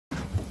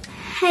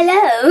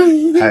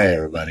Hello. Hey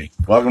everybody,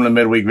 welcome to the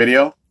midweek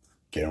video.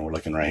 Okay, we're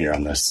looking right here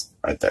on this,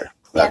 right there.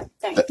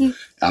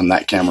 On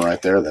that camera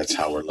right there, that's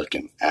how we're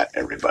looking at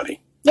everybody.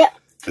 Yep.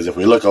 Because if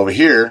we look over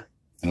here,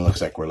 it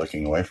looks like we're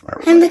looking away from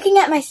everybody. I'm looking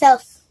at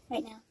myself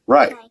right now.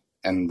 Right. Hi.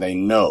 And they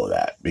know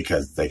that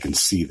because they can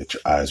see that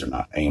your eyes are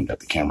not aimed at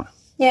the camera.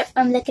 Yep,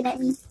 I'm looking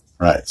at me.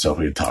 Right. So if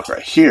we talk right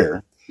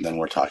here, then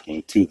we're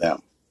talking to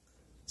them.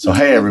 So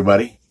hey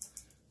everybody,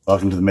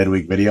 welcome to the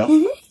midweek video.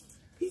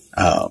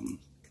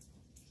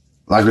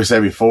 Like we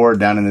said before,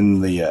 down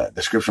in the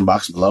description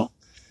box below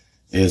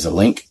is a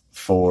link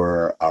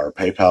for our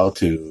PayPal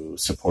to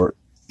support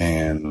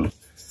and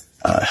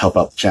help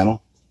out the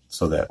channel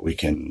so that we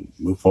can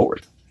move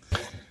forward.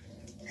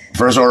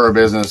 First order of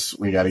business,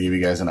 we got to give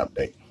you guys an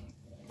update.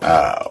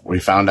 We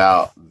found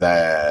out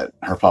that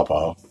her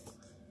papa,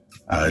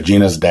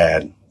 Gina's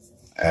dad,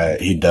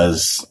 he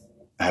does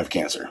have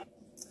cancer.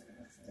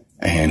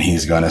 And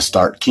he's going to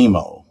start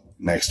chemo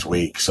next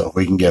week. So if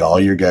we can get all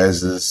your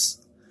guys'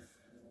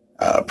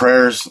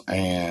 prayers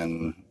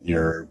and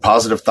your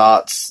positive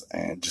thoughts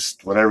and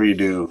just whatever you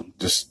do,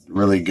 just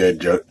really good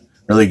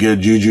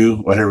juju,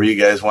 whatever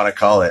you guys want to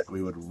call it,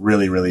 we would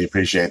really, really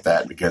appreciate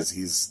that because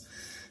he's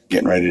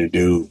getting ready to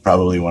do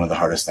probably one of the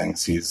hardest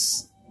things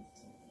he's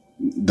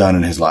done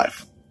in his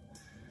life.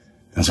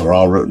 And so we're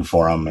all rooting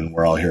for him and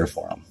we're all here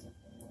for him.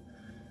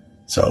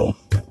 So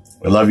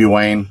we love you,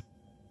 Wayne.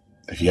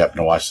 If you happen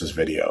to watch this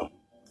video,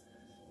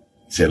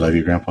 say, love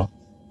you, Grandpa.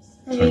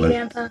 Love you,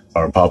 Grandpa.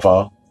 Or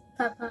Papa.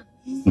 Papa.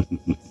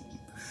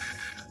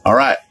 All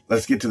right,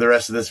 let's get to the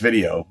rest of this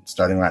video,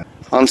 starting right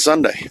now. On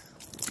Sunday,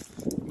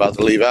 about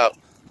to leave out.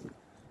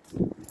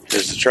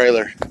 Here's the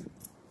trailer.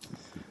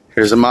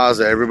 Here's the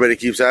Mazda everybody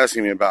keeps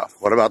asking me about.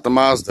 What about the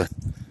Mazda?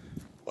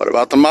 What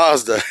about the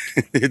Mazda?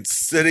 It's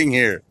sitting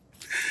here,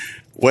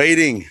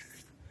 waiting,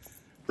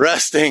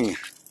 resting.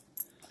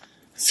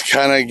 It's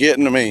kind of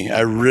getting to me.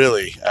 I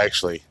really,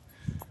 actually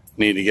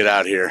need to get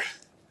out here,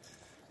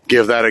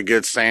 give that a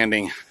good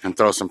sanding, and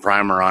throw some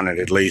primer on it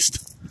at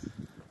least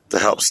to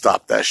help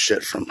stop that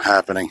shit from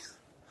happening.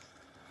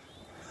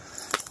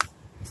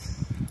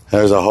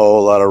 There's a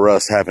whole lot of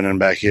rust happening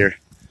back here.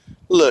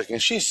 Look,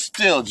 and she's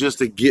still just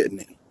getting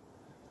it.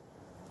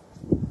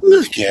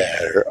 Look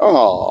at her.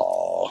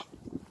 Oh.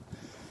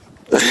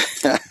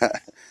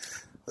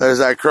 There's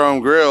that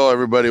chrome grill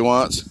everybody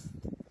wants.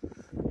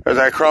 There's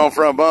that chrome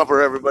front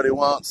bumper everybody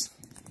wants.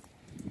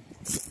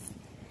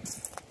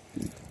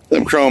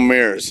 Them chrome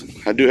mirrors.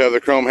 I do have the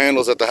chrome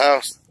handles at the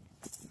house.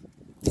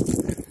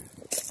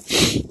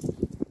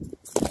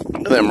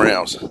 Them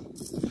rims.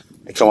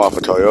 They come off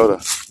a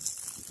Toyota.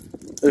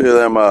 Look at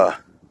them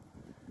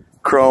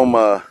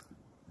chrome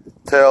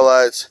tail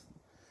lights,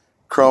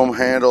 chrome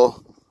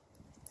handle,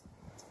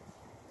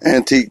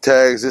 antique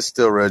tags. It's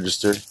still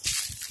registered.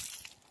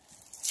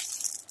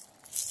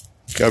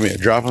 Got me a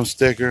drop-in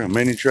sticker, a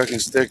mini trucking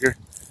sticker.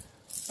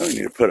 I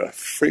need to put a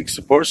freak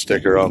support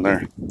sticker on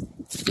there.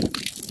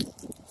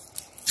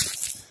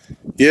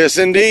 Yes,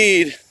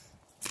 indeed.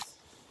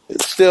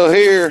 It's still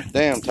here.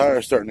 Damn,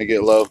 tire's starting to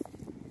get low.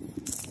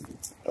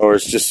 Or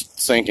it's just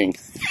sinking.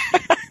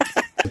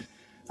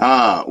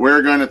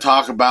 We're going to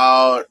talk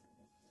about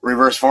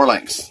reverse four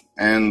links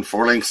and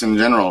four links in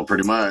general,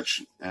 pretty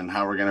much, and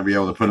how we're going to be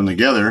able to put them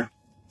together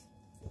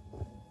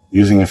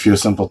using a few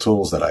simple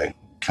tools that I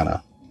kind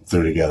of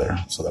threw together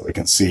so that we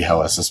can see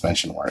how a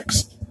suspension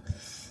works.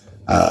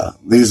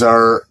 These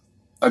are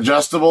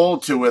adjustable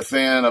to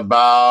within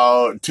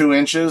about 2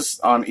 inches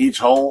on each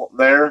hole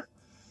there.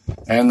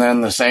 And then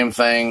the same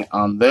thing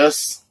on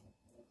this.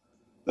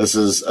 This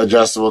is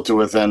adjustable to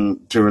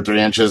within 2 or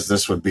 3 inches.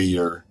 This would be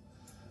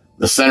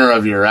the center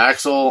of your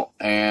axle,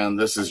 and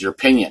this is your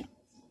pinion.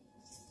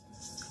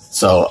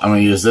 So I'm going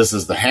to use this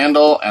as the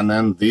handle, and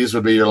then these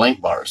would be your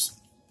link bars.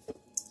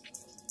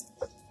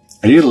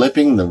 Are you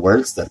lipping the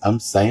words that I'm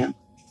saying?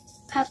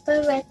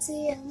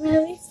 Paparazzi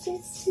and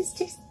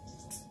sisters.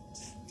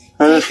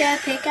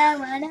 Pick, I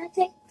wanna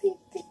pick.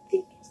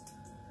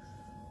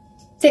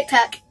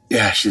 TikTok.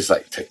 Yeah, she's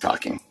like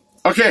TikToking.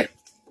 Okay.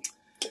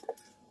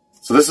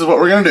 So this is what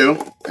we're going to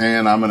do.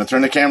 And I'm going to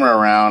turn the camera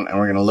around and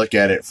we're going to look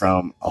at it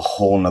from a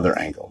whole nother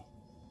angle.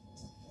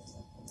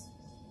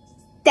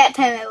 That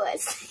time I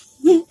was.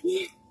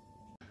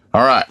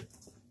 All right.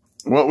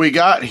 What we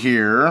got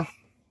here,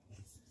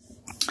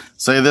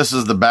 say this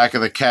is the back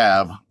of the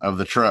cab of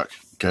the truck.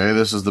 Okay,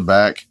 this is the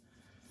back.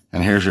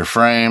 And here's your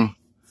frame.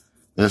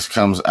 This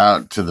comes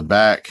out to the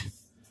back.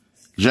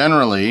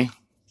 Generally,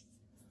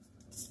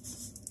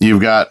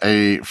 you've got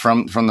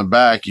from the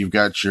back, you've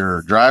got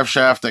your drive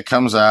shaft that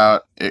comes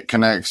out. It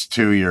connects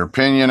to your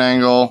pinion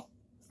angle.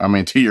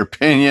 To your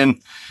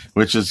pinion,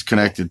 which is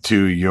connected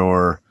to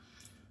your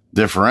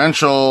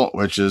differential,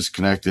 which is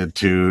connected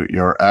to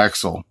your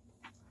axle.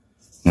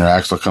 Your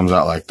axle comes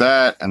out like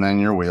that, and then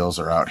your wheels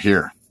are out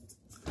here.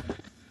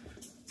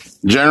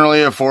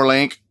 Generally, a four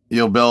link,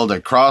 you'll build a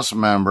cross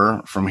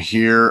member from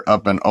here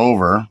up and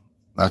over.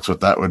 That's what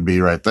that would be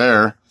right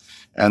there.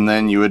 And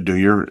then you would do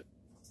your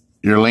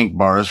link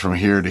bars from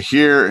here to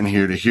here and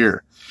here to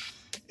here.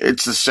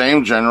 it's the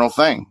same general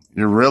thing.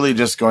 You're really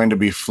just going to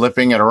be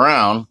flipping it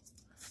around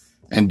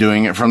and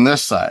doing it from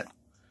this side.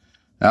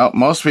 Now,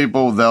 most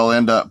people, they'll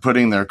end up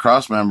putting their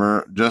cross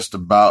member just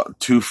about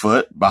 2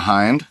 foot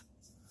behind.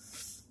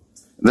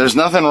 There's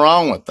nothing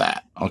wrong with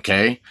that,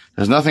 okay?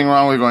 There's nothing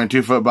wrong with going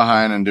 2 foot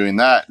behind and doing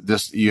that.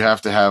 You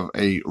have to have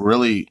a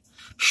really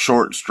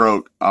short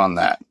stroke on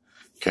that.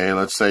 Okay,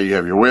 let's say you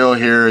have your wheel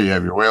here, you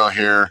have your wheel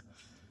here,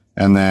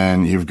 and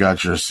then you've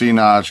got your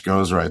C-notch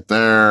goes right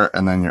there,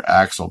 and then your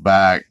axle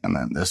back, and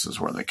then this is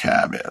where the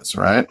cab is,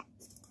 right?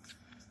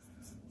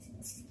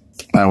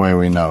 That way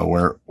we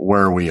know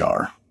where we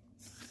are.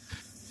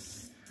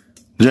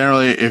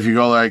 Generally, if you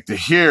go like to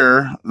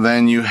here,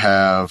 then you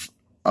have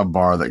a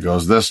bar that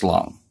goes this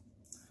long.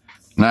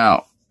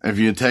 Now, if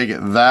you take it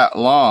that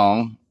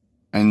long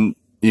and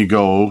you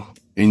go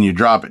and you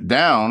drop it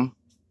down,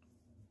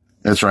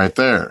 it's right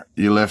there.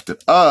 You lift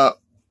it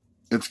up,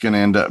 it's going to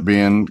end up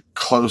being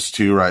close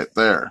to right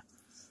there.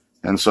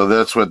 And so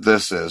that's what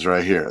this is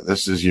right here.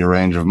 This is your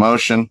range of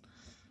motion.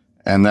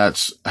 And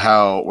that's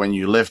how, when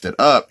you lift it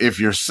up, if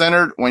you're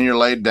centered when you're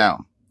laid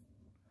down,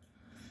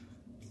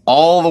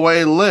 all the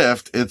way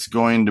lift, it's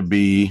going to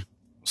be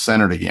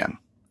centered again.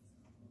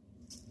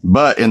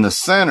 But in the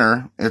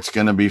center, it's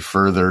going to be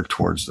further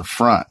towards the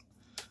front.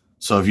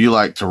 So if you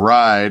like to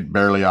ride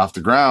barely off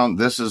the ground,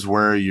 this is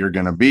where you're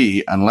going to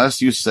be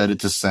unless you set it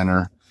to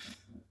center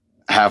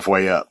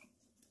halfway up.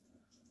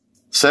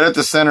 Set it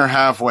to center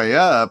halfway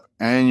up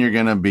and you're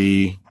going to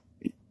be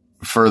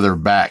further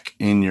back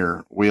in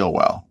your wheel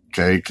well.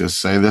 Okay, because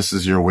say this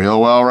is your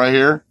wheel well right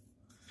here.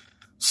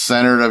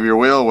 Center of your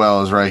wheel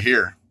well is right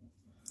here.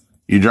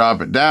 You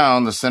drop it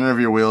down, the center of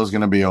your wheel is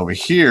going to be over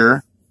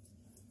here,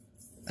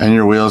 and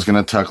your wheel is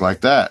going to tuck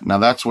like that. Now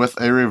that's with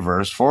a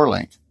reverse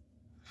 4-link.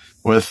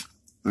 With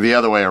the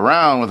other way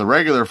around, with a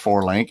regular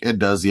 4-link, it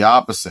does the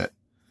opposite.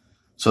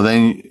 So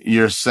then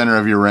your center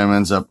of your rim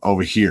ends up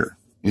over here.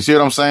 You see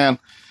what I'm saying?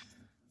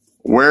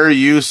 Where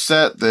you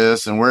set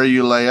this and where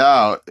you lay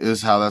out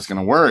is how that's going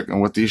to work.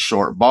 And with these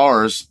short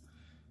bars,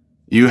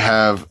 you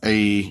have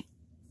a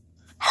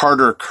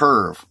harder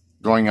curve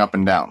going up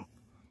and down.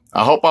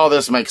 I hope all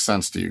this makes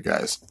sense to you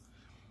guys.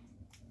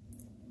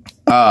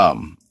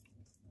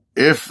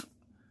 If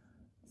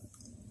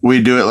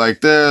we do it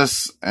like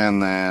this,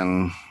 and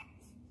then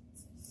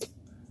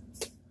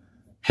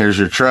here's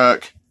your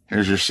truck,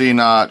 here's your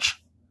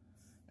C-notch,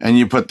 and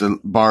you put the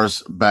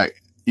bars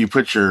back, you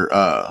put your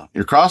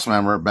cross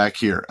member back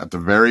here at the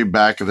very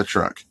back of the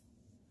truck.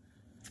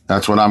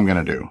 That's what I'm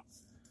going to do.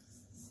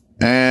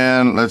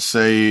 And let's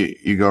say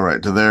you go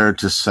right to there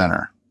to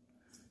center.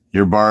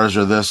 Your bars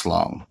are this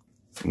long.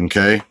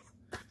 Okay.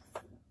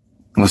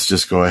 Let's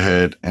just go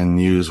ahead and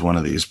use one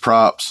of these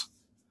props.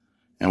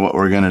 And what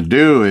we're going to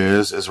do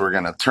is we're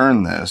going to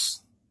turn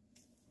this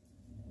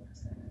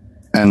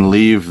and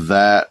leave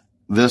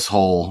this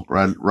hole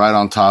right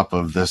on top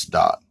of this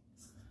dot.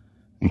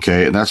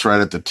 Okay. And that's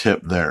right at the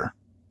tip there.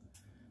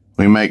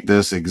 We make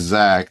this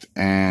exact,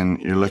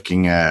 and you're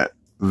looking at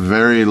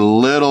very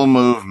little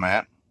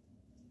movement.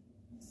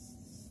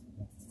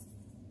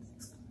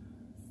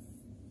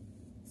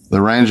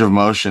 The range of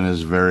motion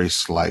is very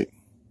slight.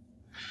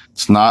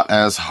 It's not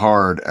as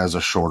hard as a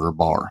shorter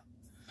bar.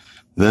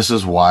 This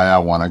is why I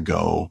want to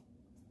go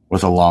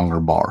with a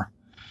longer bar.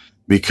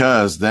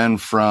 Because then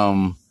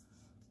from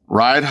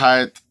ride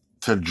height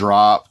to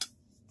dropped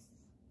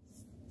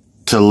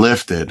to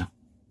lifted,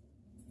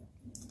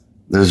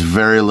 there's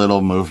very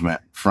little movement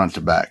front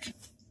to back.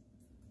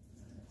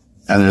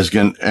 And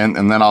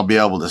and then I'll be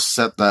able to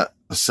set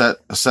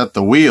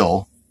the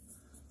wheel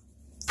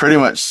pretty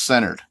much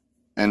centered.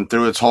 And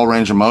through its whole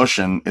range of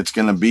motion, it's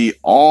going to be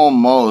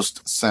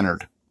almost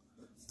centered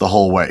the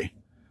whole way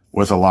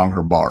with a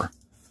longer bar.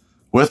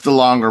 With the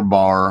longer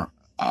bar,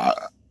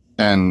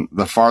 and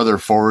the farther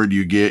forward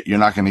you get, you're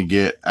not going to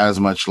get as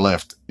much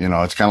lift. You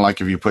know, it's kind of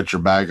like if you put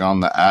your bag on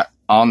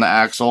the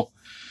axle,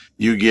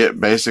 you get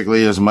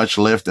basically as much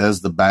lift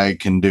as the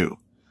bag can do.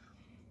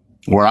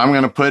 Where I'm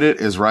going to put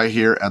it is right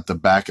here at the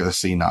back of the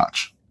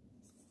C-notch.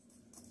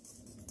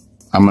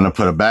 I'm going to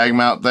put a bag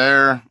mount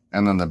there.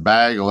 And then the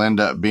bag will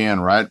end up being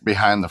right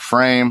behind the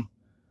frame.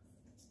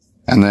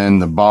 And then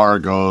the bar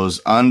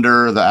goes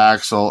under the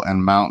axle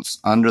and mounts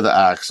under the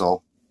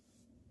axle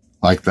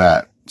like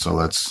that. So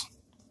let's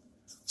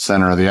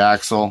center of the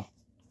axle,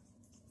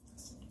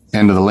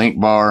 end of the link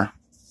bar,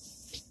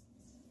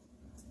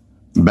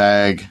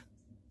 bag,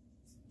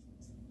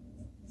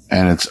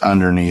 and it's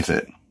underneath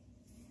it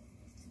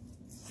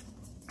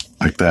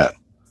like that.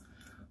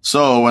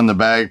 So when the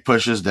bag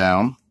pushes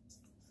down,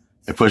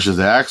 it pushes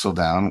the axle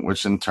down,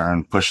 which in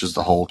turn pushes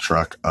the whole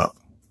truck up.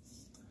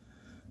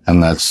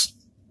 And that's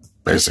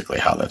basically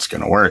how that's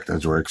going to work.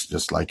 That works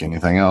just like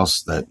anything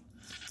else that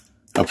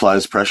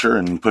applies pressure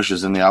and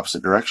pushes in the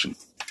opposite direction.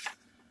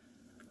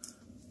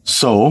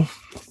 So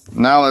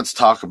now let's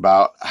talk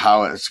about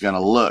how it's going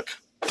to look.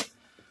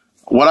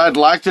 What I'd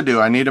like to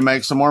do, I need to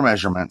make some more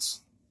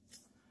measurements.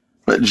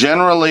 But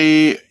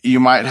generally, you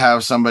might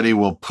have somebody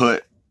will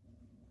put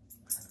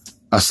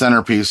a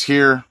centerpiece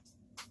here,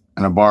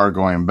 and a bar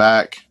going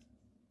back.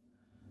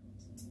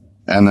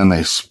 And then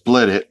they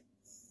split it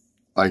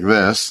like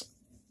this,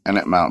 and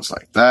it mounts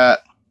like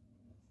that.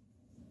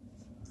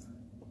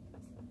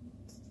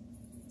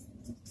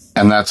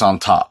 And that's on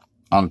top.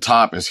 On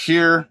top is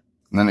here,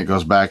 and then it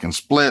goes back and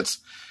splits.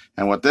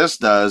 And what this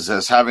does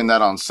is having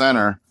that on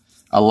center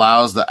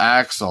allows the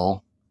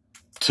axle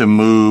to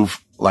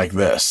move like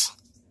this.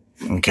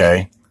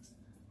 Okay.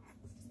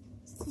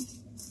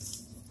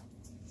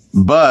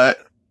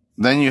 But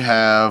then you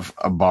have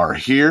a bar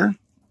here,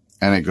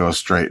 and it goes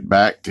straight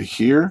back to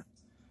here.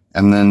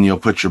 And then you'll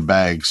put your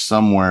bag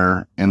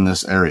somewhere in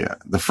this area.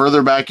 The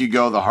further back you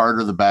go, the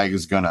harder the bag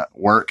is going to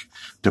work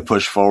to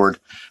push forward.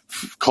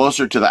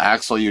 Closer to the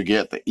axle you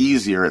get, the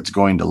easier it's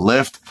going to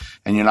lift,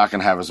 and you're not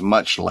going to have as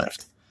much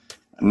lift.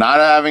 Not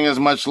having as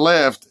much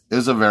lift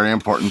is a very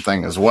important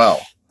thing as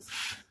well.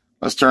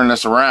 Let's turn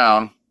this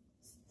around,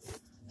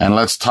 and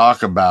let's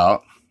talk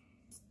about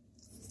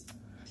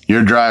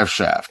your drive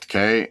shaft,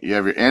 okay? You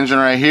have your engine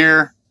right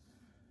here.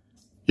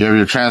 You have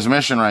your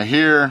transmission right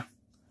here.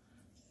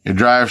 Your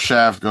drive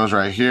shaft goes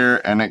right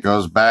here, and it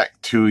goes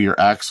back to your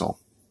axle.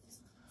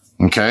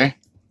 Okay?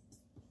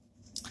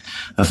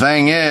 The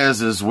thing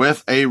is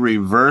with a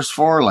reverse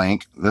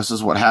four-link, this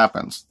is what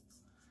happens.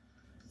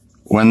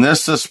 When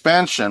this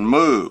suspension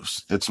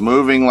moves, it's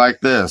moving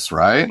like this,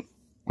 right?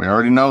 We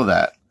already know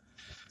that.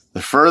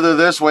 The further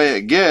this way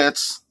it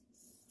gets,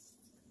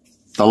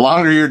 the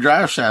longer your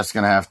drive shaft's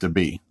going to have to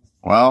be.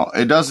 Well,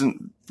 it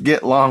doesn't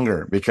get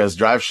longer because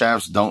drive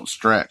shafts don't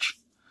stretch.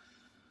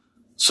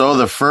 So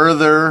the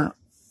further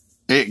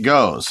it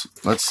goes,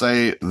 let's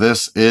say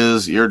this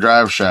is your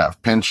drive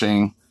shaft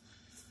pinching.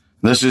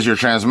 This is your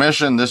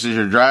transmission. This is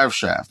your drive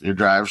shaft. Your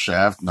drive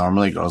shaft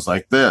normally goes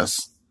like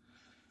this.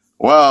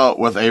 Well,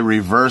 with a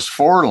reverse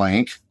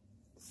four-link,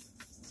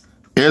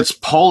 it's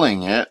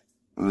pulling it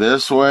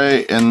this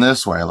way and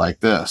this way like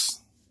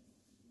this.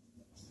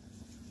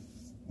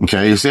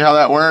 Okay, you see how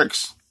that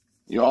works?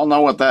 You all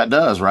know what that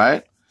does,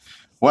 right?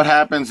 What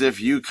happens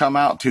if you come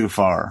out too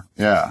far?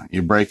 Yeah,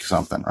 you break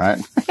something, right?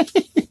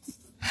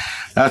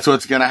 That's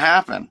what's going to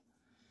happen.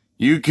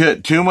 You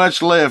get too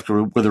much lift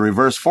with a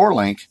reverse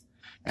four-link,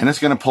 and it's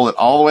going to pull it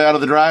all the way out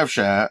of the drive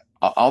shaft,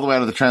 all the way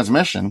out of the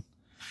transmission,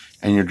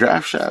 and your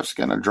drive shaft's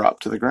going to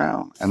drop to the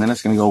ground, and then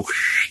it's going to go,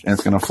 whoosh, and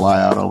it's going to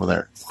fly out over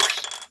there.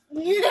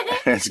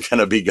 It's going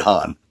to be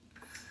gone.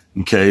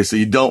 Okay, so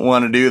you don't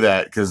want to do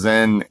that because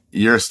then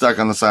you're stuck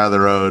on the side of the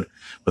road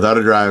without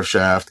a drive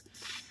shaft.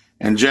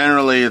 And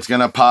generally, it's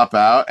going to pop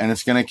out, and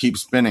it's going to keep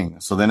spinning.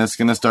 So then it's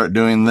going to start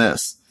doing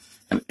this.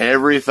 And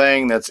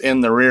everything that's in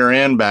the rear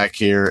end back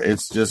here,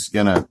 it's just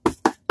going to,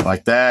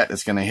 like that,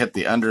 it's going to hit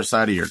the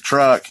underside of your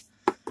truck,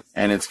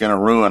 and it's going to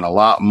ruin a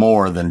lot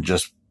more than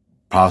just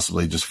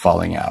possibly just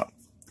falling out.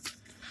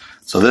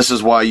 So this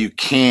is why you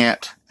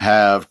can't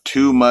have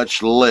too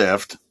much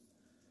lift,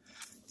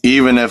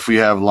 even if we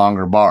have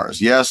longer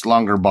bars. Yes,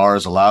 longer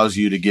bars allows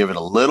you to give it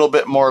a little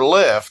bit more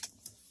lift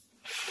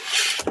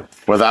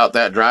without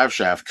that drive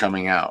shaft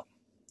coming out.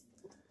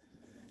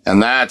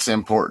 And that's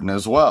important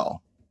as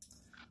well.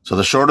 So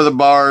the shorter the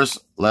bars,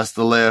 less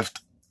the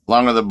lift.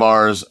 Longer the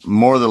bars,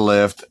 more the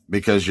lift,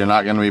 because you're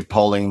not going to be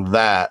pulling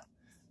that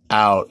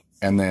out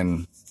and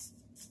then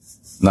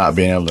not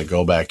being able to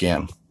go back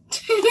in.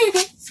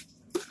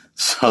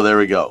 So there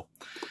we go.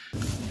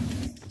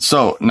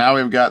 So now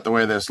we've got the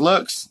way this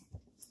looks.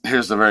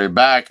 Here's the very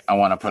back. I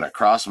want to put a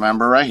cross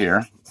member right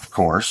here, of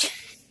course.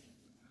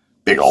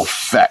 Big old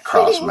fat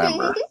cross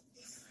member.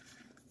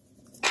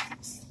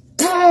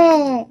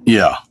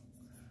 Yeah.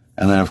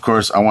 And then, of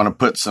course, I want to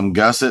put some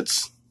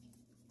gussets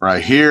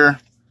right here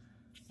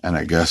and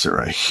a gusset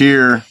right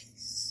here.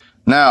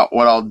 Now,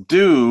 what I'll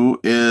do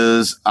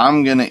is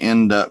I'm going to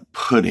end up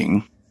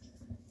putting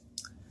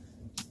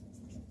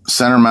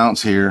center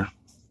mounts here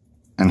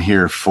and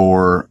here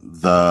for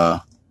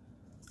the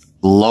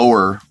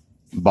lower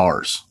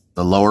bars.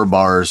 The lower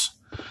bars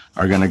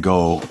are going to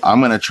go, I'm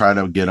going to try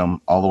to get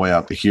them all the way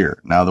out to here.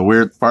 Now, the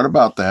weird part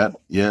about that,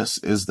 yes,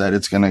 is that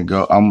it's going to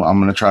go, I'm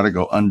going to try to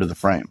go under the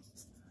frame.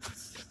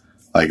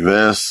 Like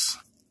this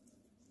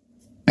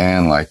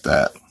and like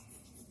that.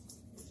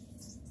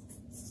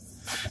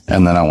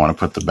 And then I want to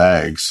put the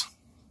bags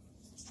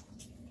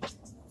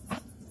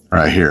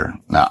right here.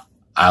 Now,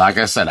 like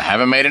I said, I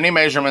haven't made any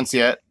measurements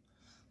yet,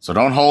 so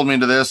don't hold me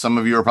to this. Some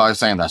of you are probably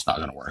saying that's not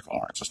going to work,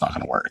 Lawrence. It's not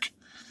going to work.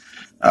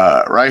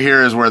 Right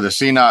here is where the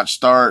C-notch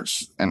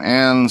starts and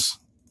ends,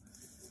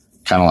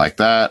 kind of like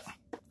that.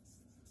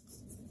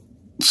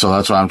 So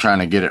that's why I'm trying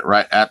to get it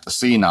right at the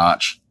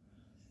C-notch,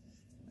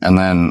 and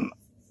then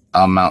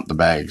I'll mount the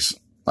bags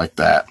like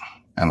that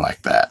and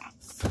like that.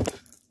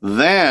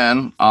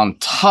 Then on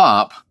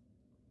top,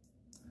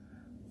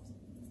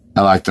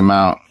 I like to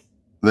mount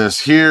this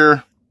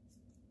here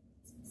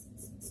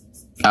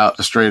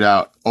out, straight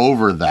out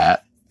over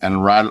that,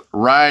 and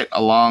right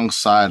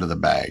alongside of the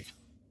bag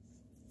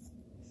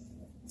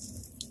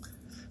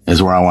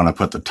is where I want to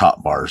put the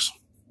top bars.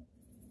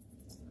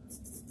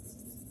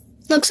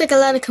 Looks like a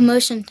lot of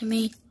commotion to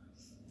me.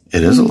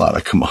 It is a lot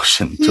of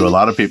commotion. To a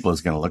lot of people,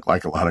 it's going to look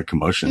like a lot of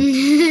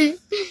commotion.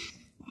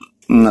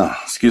 No,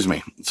 excuse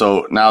me.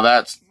 So now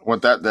that's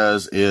what that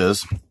does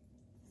is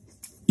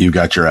you've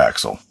got your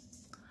axle.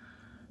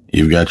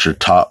 You've got your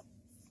top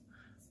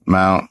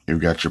mount.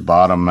 You've got your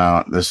bottom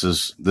mount. This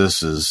is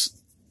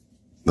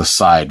the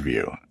side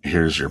view.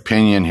 Here's your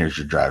pinion. Here's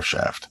your drive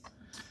shaft.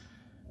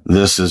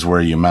 This is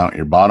where you mount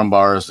your bottom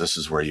bars. This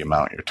is where you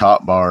mount your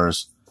top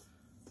bars.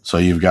 So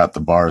you've got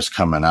the bars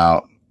coming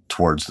out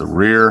towards the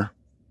rear,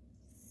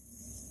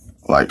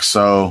 like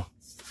so.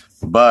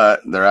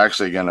 But they're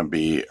actually going to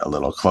be a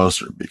little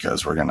closer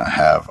because we're going to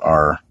have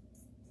our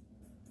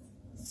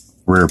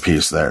rear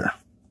piece there.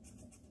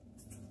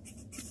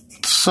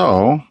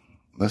 So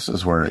this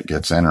is where it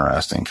gets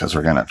interesting because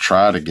we're going to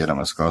try to get them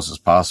as close as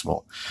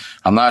possible.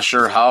 I'm not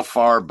sure how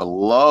far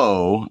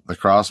below the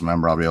cross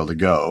member I'll be able to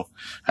go.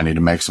 I need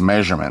to make some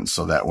measurements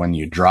so that when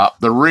you drop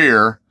the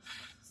rear,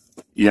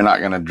 you're not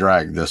going to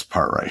drag this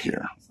part right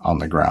here on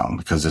the ground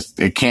because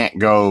it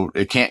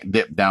can't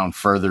dip down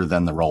further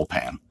than the roll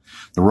pan.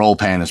 The roll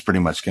pan is pretty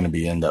much going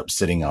to end up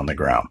sitting on the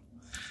ground.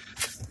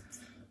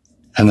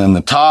 And then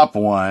the top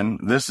one,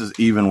 this is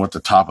even with the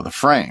top of the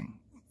frame.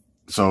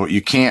 So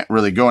you can't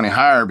really go any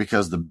higher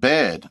because the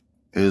bed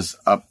is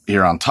up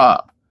here on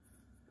top.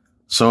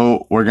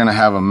 So we're going to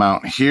have a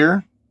mount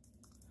here,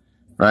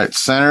 right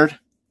centered.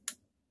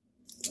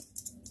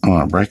 I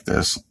want to break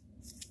this.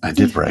 I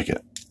did break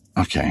it.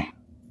 Okay.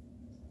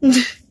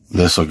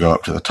 This will go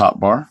up to the top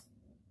bar.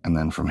 And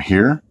then from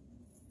here,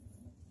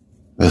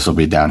 this will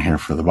be down here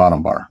for the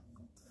bottom bar.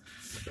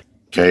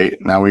 Okay.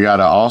 Now we got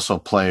to also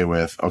play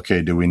with,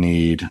 okay, do we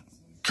need,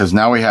 because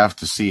now we have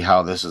to see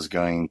how this is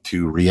going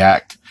to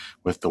react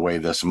with the way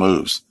this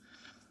moves.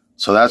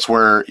 So that's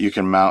where you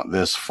can mount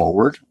this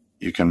forward.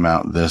 You can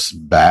mount this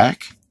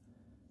back,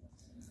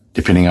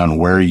 depending on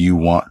where you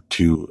want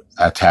to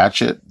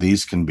attach it.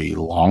 These can be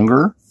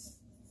longer,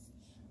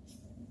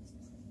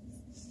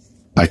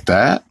 like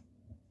that,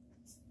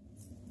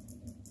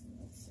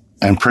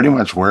 and pretty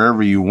much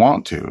wherever you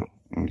want to.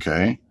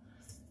 Okay.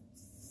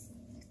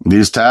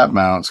 These tab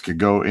mounts could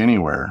go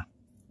anywhere.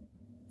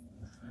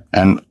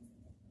 And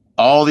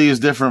all these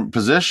different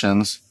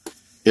positions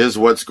is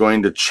what's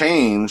going to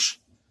change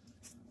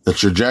the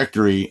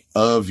trajectory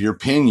of your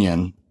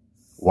pinion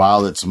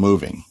while it's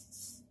moving.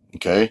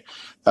 Okay.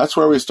 That's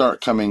where we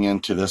start coming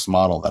into this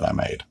model that I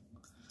made.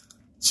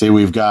 See,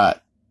 we've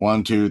got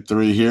 1, 2,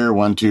 3 here,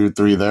 1, 2,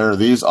 3 there.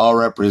 These all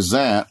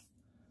represent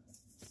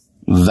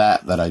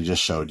that I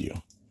just showed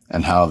you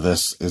and how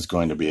this is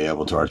going to be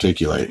able to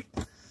articulate.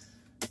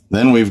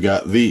 Then we've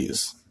got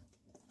these.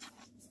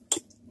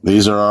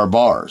 These are our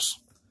bars.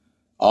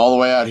 All the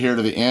way out here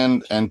to the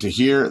end and to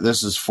here,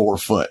 this is 4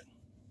 foot.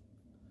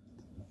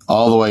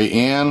 All the way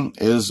in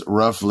is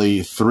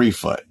roughly 3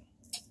 foot.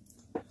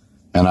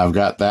 And I've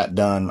got that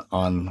done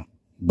on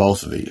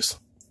both of these.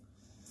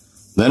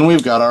 Then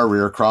we've got our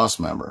rear cross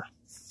member.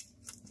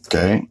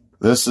 Okay,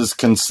 this is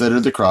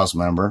considered the cross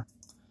member.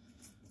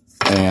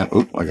 And,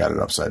 oop, I got it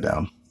upside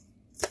down.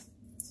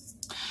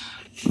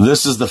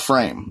 This is the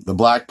frame. The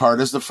black part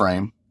is the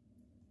frame.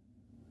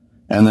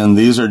 And then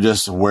these are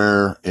just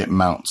where it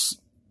mounts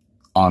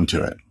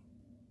onto it.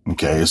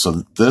 Okay,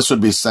 so this would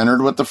be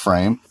centered with the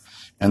frame.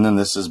 And then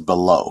this is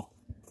below.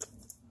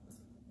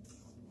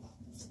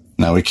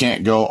 Now, we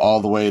can't go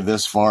all the way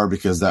this far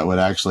because that would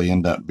actually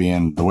end up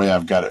being, the way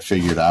I've got it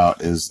figured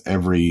out is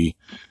every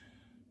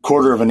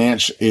 1/4 of an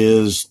inch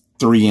is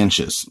 3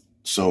 inches.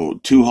 So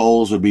 2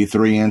 holes would be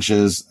 3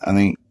 inches. I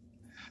think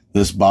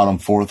this bottom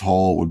 4th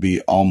hole would be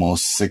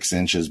almost 6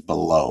 inches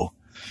below.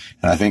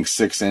 And I think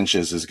 6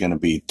 inches is going to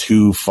be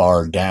too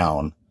far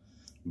down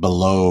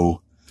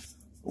below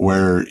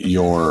where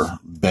your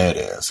bed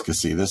is. Because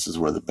see, this is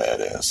where the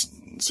bed is.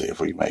 Let's see if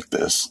we make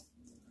this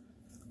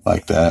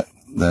like that.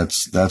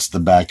 That's the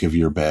back of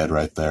your bed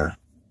right there.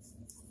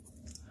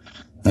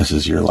 This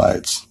is your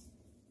lights.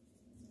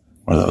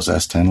 What are those,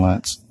 S10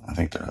 lights? I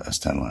think they're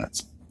S10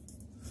 lights.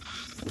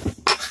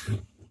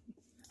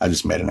 I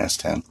just made an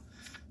S10.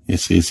 You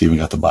see, it's even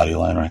got the body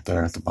line right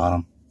there at the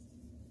bottom.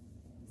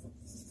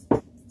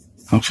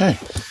 Okay.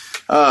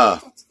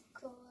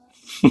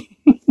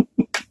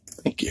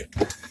 Thank you.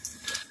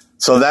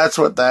 So that's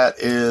what that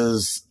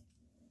is.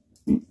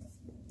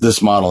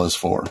 This model is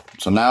for.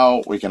 So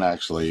now we can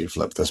actually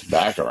flip this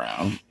back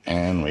around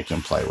and we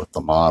can play with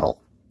the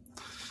model.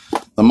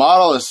 The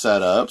model is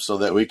set up so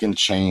that we can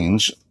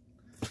change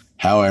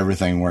how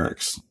everything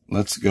works.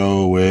 Let's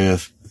go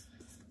with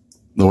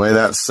the way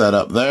that's set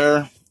up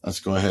there. Let's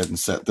go ahead and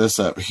set this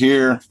up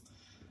here.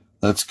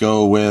 Let's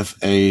go with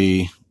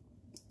a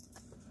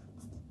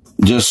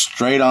just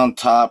straight on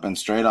top and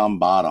straight on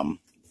bottom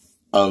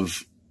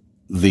of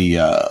the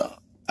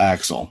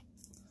axle.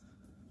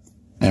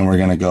 And we're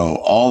going to go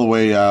all the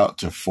way out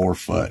to 4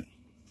 foot.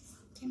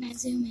 Can I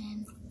zoom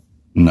in?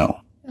 No.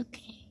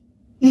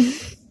 Okay.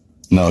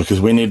 No, because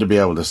we need to be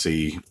able to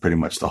see pretty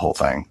much the whole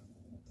thing.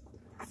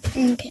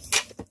 Okay.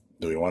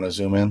 Do we want to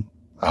zoom in?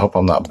 I hope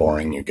I'm not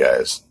boring you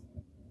guys.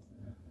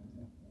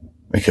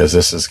 Because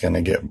this is going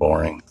to get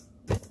boring.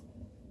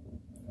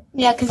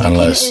 Yeah, because you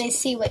Unless- can't really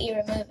see what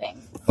you're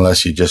removing.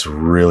 Unless you just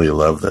really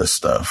love this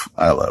stuff.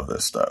 I love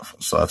this stuff.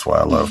 So that's why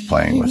I love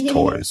playing with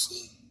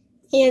toys.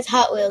 He has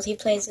Hot Wheels he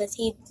plays with.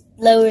 He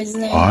lowers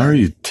them. Why are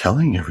you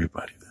telling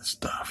everybody this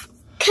stuff?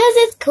 Because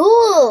it's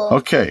cool.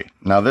 Okay,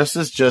 now this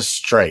is just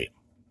straight.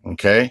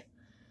 Okay?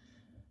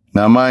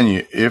 Now mind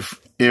you, if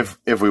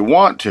we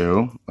want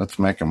to, let's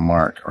make a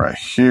mark right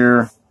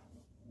here.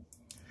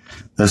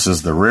 This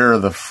is the rear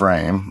of the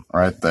frame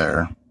right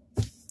there.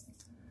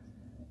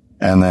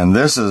 And then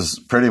this is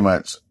pretty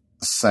much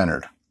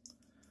centered.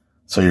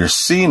 So your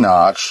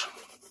C-notch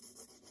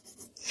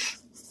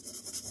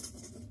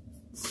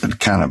would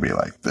kind of be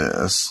like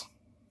this.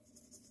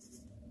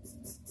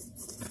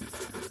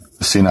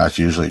 The C-notch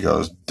usually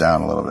goes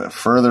down a little bit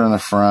further in the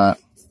front.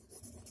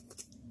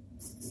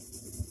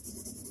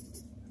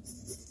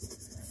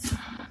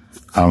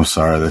 I'm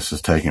sorry, this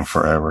is taking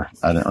forever.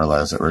 I didn't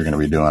realize that we were going to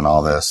be doing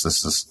all this.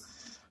 This is,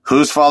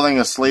 who's falling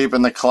asleep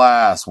in the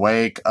class?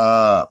 Wake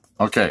up.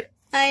 Okay.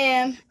 I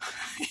am.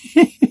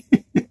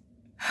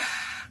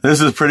 This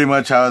is pretty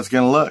much how it's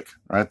going to look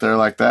right there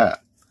like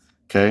that.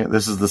 Okay.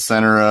 This is the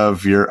center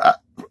of your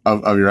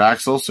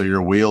axle. So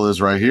your wheel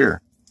is right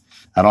here.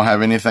 I don't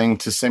have anything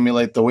to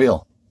simulate the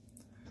wheel.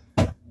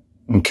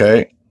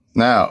 Okay.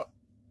 Now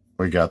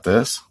we got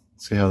this.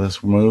 See how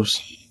this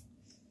moves?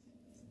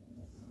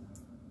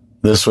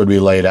 This would be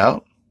laid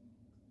out.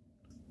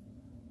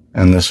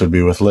 And this would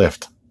be with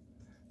lift.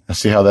 Now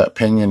see how that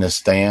pinion is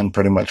staying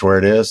pretty much where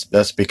it is?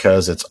 That's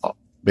because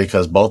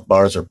both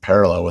bars are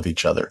parallel with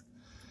each other.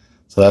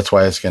 So that's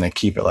why it's going to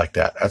keep it like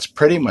that. That's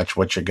pretty much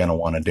what you're going to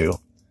want to do.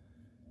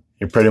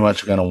 You're pretty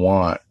much going to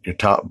want your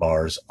top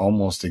bars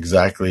almost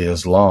exactly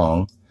as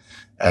long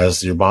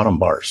as your bottom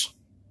bars.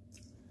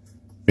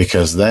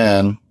 Because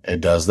then it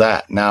does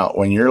that. Now,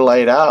 when you're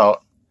laid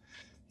out,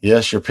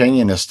 yes, your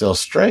pinion is still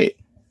straight.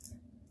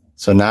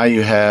 So now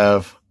you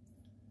have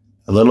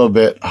a little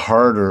bit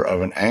harder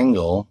of an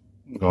angle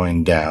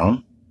going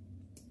down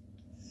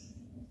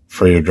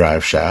for your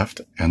drive shaft.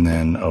 And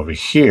then over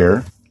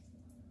here,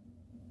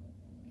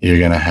 you're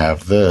going to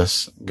have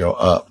this go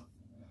up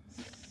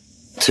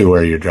to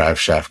where your drive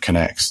shaft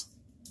connects.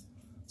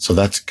 So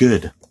that's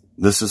good.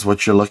 This is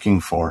what you're looking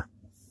for.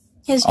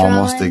 His drawing,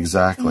 almost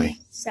exactly.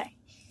 Sorry.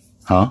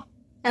 Huh?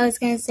 I was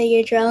going to say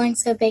your drawing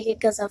so big it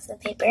goes off the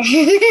paper.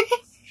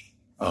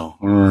 Oh.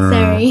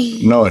 Sorry.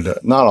 No,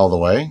 not all the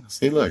way.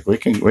 See, look, we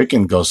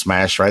can go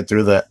smash right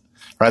through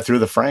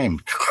the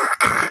frame.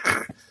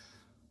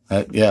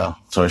 Yeah,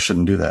 so I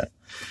shouldn't do that.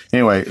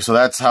 Anyway, so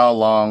that's how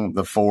long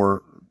the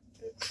 4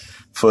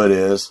 foot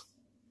is.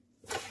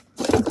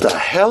 What the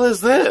hell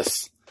is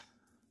this?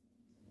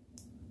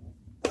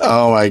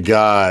 Oh my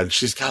God,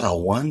 she's got a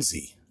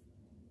onesie.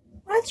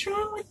 What's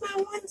wrong with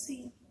my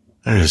onesie?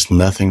 There's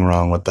nothing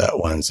wrong with that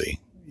onesie.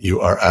 You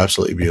are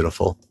absolutely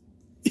beautiful.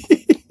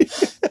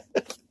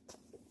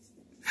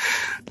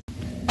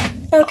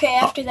 Okay,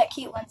 after that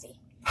cute onesie.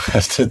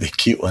 After the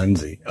cute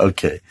onesie.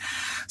 Okay.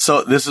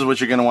 So this is what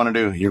you're going to want to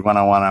do. You're going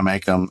to want to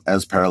make them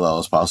as parallel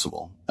as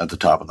possible at the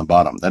top and the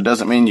bottom. That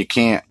doesn't mean you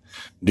can't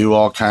do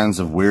all kinds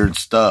of weird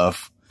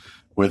stuff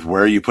with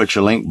where you put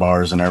your link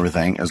bars and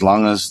everything, as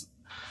long as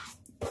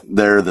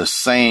they're the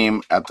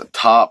same at the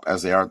top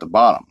as they are at the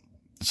bottom.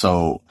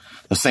 So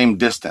the same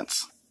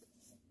distance.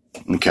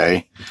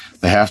 Okay.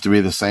 They have to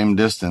be the same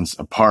distance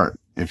apart.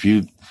 If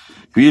you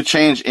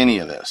change any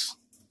of this,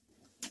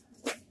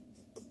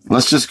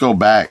 let's just go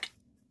back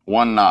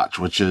 1 notch,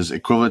 which is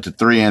equivalent to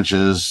 3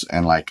 inches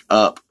and like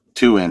up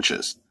 2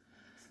 inches.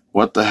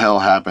 What the hell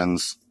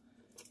happens?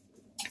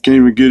 I can't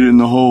even get it in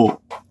the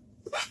hole.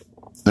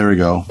 There we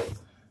go.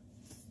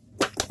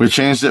 We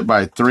changed it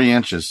by 3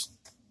 inches.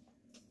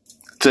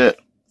 That's it.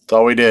 That's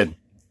all we did.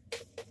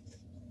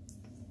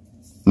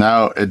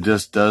 Now it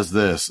just does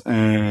this.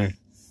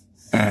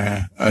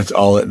 That's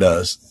all it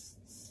does.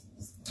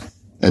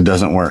 It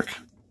doesn't work.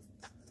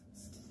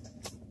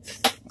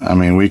 I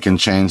mean, we can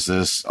change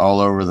this all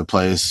over the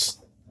place.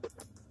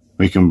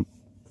 We can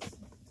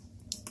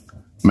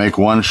make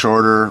one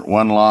shorter,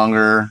 one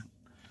longer.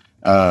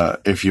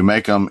 If you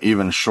make them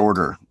even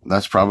shorter,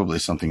 that's probably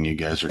something you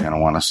guys are going to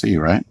want to see,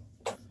 right?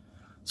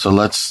 So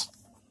let's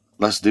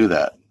do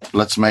that.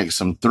 Let's make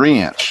some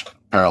 3-inch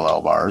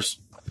parallel bars,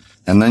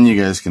 and then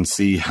you guys can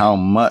see how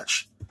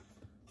much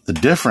the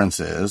difference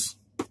is.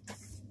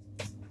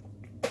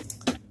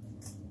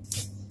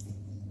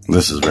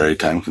 This is very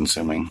time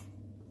consuming.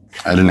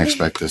 I didn't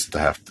expect this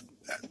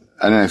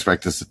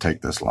to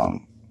take this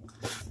long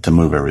to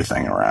move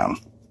everything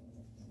around.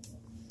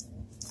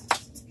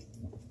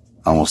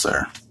 Almost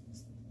there.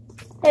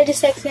 I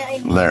just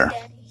accidentally moved There.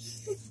 Daddy.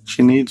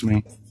 She needs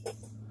me.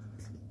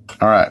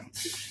 All right.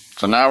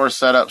 So now we're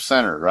set up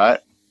centered,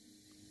 right?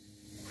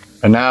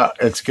 And now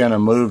it's going to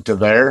move to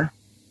there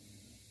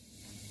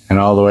and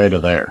all the way to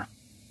there.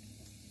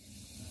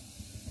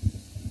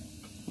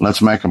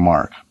 Let's make a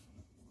mark.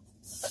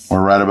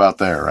 We're right about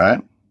there,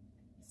 right?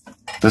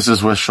 This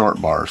is with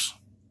short bars.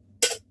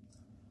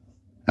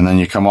 And then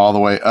you come all the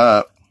way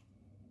up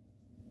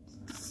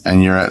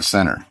and you're at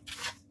center.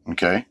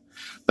 Okay.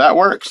 That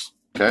works.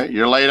 Okay,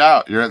 you're laid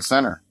out. You're at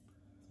center.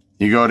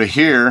 You go to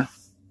here,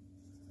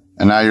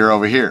 and now you're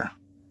over here.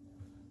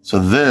 So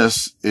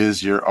this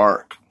is your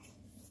arc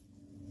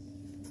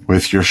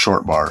with your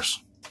short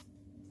bars.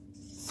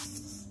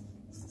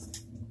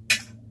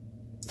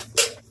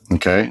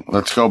 Okay,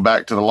 let's go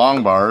back to the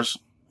long bars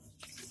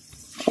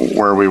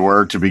where we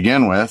were to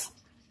begin with.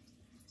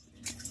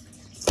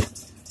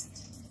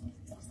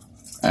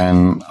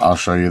 And I'll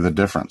show you the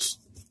difference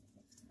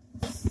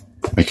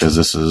because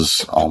this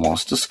is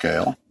almost to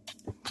scale.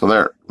 So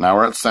there, now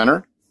we're at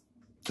center,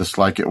 just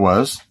like it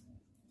was.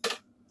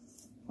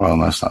 Well,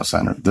 that's not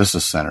centered. This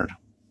is centered.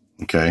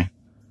 Okay.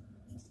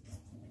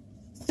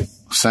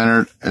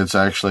 Centered, it's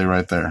actually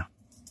right there.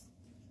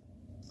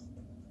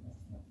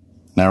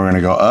 Now we're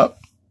going to go up.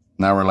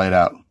 Now we're laid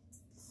out.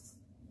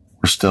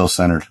 We're still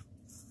centered.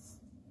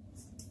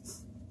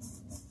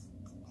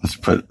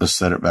 Let's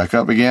set it back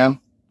up again.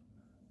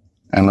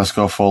 And let's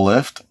go full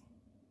lift,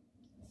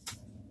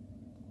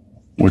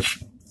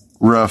 which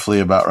roughly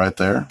about right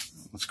there.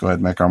 Let's go ahead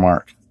and make our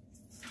mark.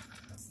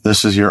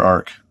 This is your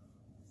arc.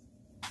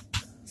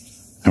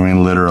 I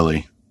mean,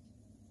 literally.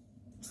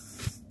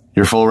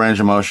 Your full range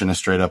of motion is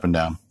straight up and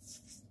down.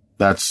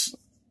 That's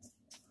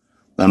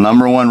the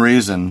number one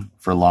reason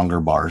for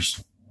longer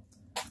bars,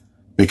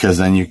 because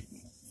then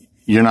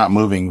you're not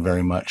moving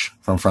very much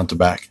from front to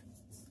back.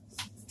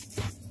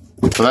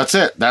 So that's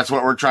it. That's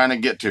what we're trying to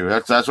get to.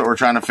 That's what we're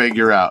trying to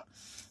figure out.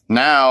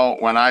 Now,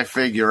 when I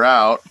figure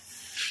out,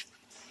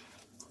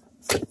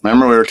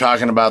 remember we were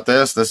talking about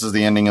this? This is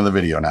the ending of the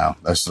video now.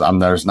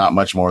 There's not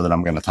much more that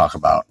I'm going to talk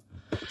about.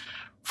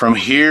 From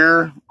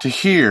here to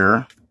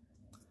here,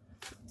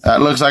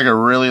 that looks like a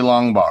really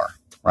long bar,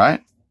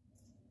 right?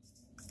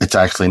 It's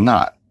actually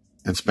not.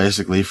 It's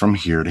basically from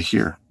here to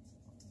here.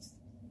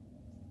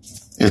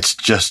 It's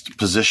just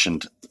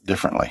positioned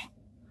differently.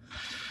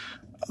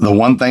 The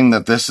one thing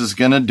that this is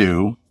going to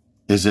do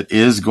is it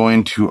is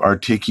going to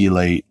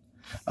articulate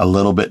a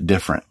little bit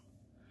different.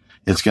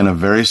 It's going to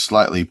very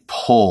slightly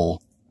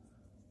pull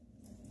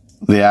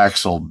the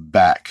axle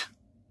back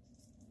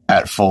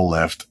at full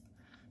lift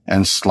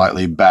and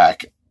slightly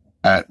back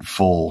at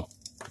full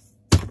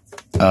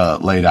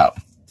laid out.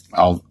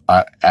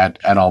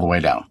 At all the way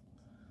down.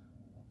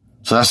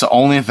 So that's the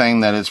only thing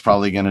that it's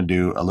probably going to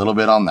do a little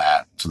bit on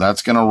that. So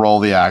that's going to roll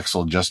the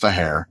axle just a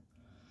hair.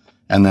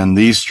 And then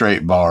these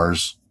straight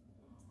bars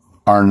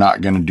are not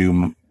going to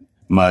do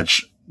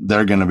much.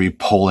 They're going to be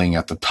pulling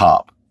at the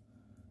top.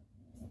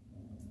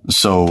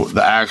 So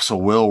the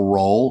axle will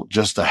roll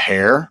just a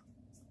hair,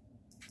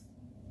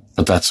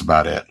 but that's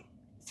about it.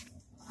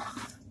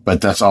 But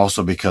that's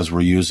also because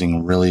we're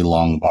using really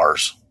long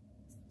bars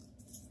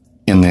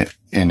in it.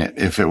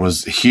 If it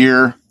was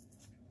here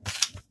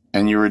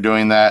and you were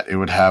doing that, it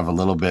would have a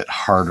little bit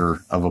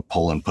harder of a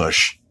pull and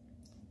push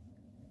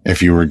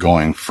if you were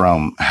going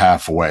from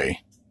halfway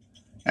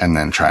and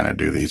then trying to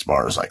do these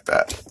bars like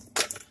that.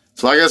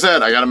 So like I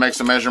said, I got to make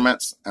some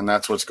measurements, and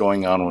that's what's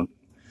going on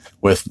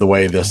with the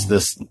way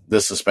this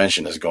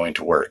suspension is going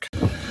to work.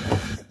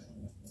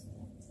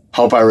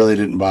 Hope I really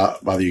didn't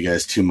bother you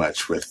guys too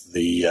much with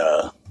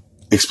the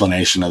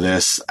explanation of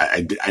this.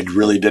 I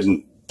really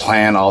didn't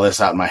plan all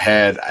this out in my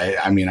head.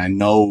 I mean, I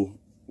know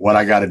what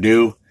I got to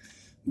do,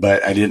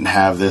 but I didn't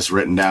have this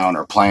written down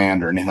or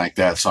planned or anything like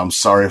that. So I'm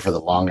sorry for the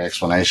long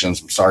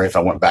explanations. I'm sorry if I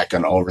went back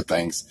and over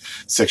things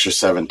 6 or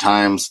 7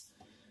 times.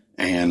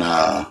 And,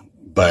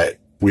 but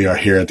we are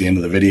here at the end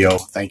of the video.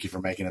 Thank you for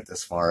making it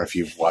this far. If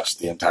you've watched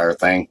the entire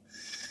thing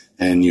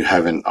and you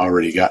haven't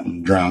already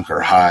gotten drunk or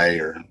high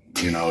or,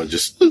 you know,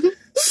 just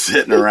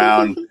sitting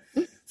around,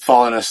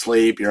 falling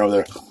asleep, you're over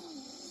there.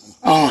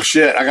 Oh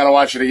shit, I got to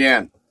watch it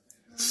again.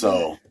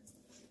 So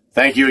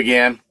thank you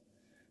again.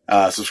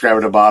 Subscribe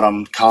at the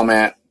bottom,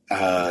 comment,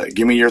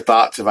 give me your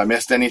thoughts. If I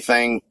missed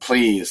anything,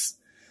 please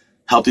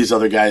help these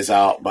other guys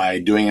out by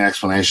doing an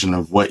explanation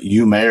of what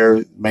you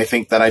may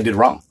think that I did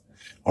wrong,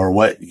 or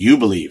what you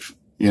believe,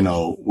 you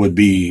know, would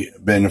be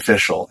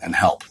beneficial and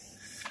help.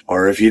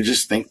 Or if you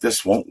just think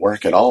this won't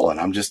work at all and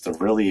I'm just a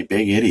really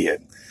big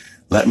idiot,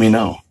 let me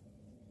know.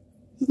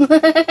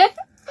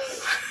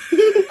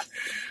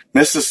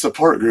 Mrs.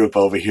 Support Group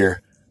over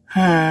here.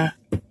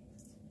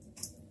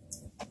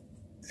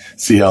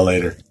 See y'all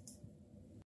later.